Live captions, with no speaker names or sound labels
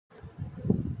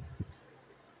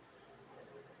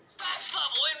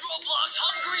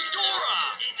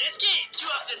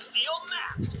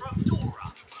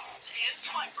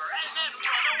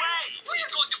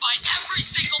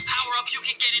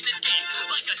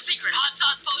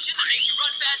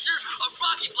Blaster, a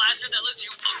rocket blaster that lets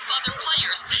you oof other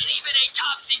players, and even a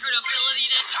top secret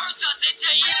ability that turns us into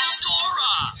evil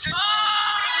Dora.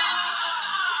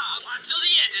 So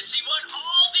the end to see what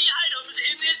all the items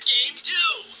in this game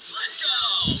do. Let's go.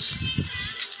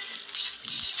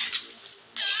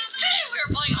 Today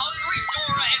we're playing Hungry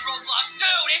Dora in Roblox.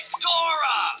 Dude, it's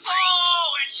Dora!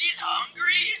 Oh, and she's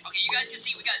hungry? Okay, you guys can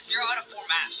see we got 0 out of 4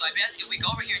 maps. So I bet if we go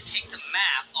over here and take the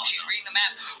map. Oh, she's reading the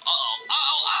map.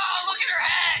 Oh, look at her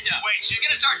head! Wait, she's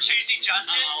gonna start chasing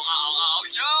Justin?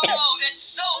 Yo, that's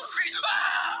so creepy.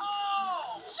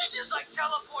 Oh! She just like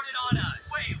teleported on us.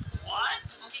 Wait, what?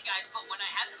 Okay, guys, but when I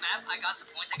had the map, I got some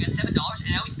points. I got $7,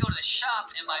 and now we can go to the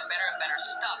shop and buy better and better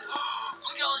stuff.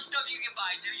 Look at all the stuff you can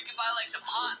buy, dude. You can buy like some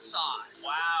hot sauce.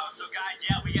 Wow, so guys,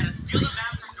 yeah, we gotta steal the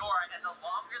map from Dora, and the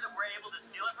longer that we're able to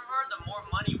steal it from her, the more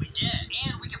money we get.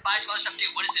 And we can buy some other stuff,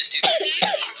 dude. What is this, dude?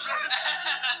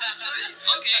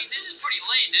 Okay, this is pretty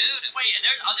late, dude. Wait, and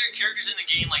there's other characters in the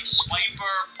game like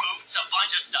Swiper, Boots, a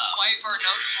bunch of stuff. Swiper,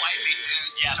 no swiping,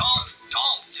 dude. Yeah.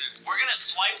 Don't, dude. We're gonna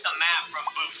swipe the map from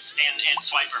Boots and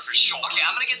Swiper for sure. Okay,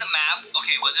 I'm gonna get the map.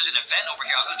 Okay, well, there's an event over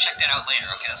here. I'll go check that out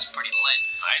later. Okay, that's pretty lit.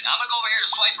 Nice. Now I'm gonna go over here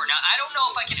to Swiper. Now, I don't know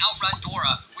if I can outrun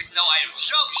Dora with no items.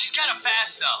 Yo, she's kind of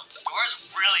fast, though. Dora's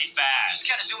really fast.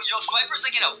 She's kind of zooming. Yo, Swiper's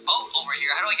like in a boat over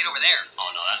here. How do I get over there? Oh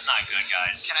no, that's not good,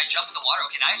 guys. Can I jump in the water?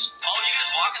 Okay, nice. Oh, you can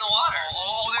just walk in the water.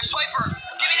 Oh, there's Swiper.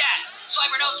 Give me that.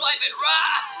 Swiper, no swiping.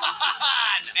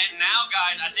 Run! And now,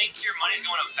 guys, I think your money's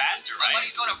going up faster, My right?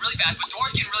 money's going up really fast, but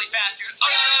Dora's getting really fast, dude.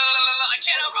 I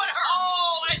can't outrun her.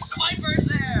 Oh, and Swiper's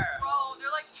there. Bro,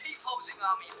 they're like T-posing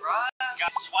on me, bro.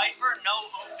 Guys, Swiper, no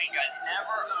oofing, guys.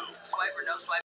 Never oof. Swiper, no swiping.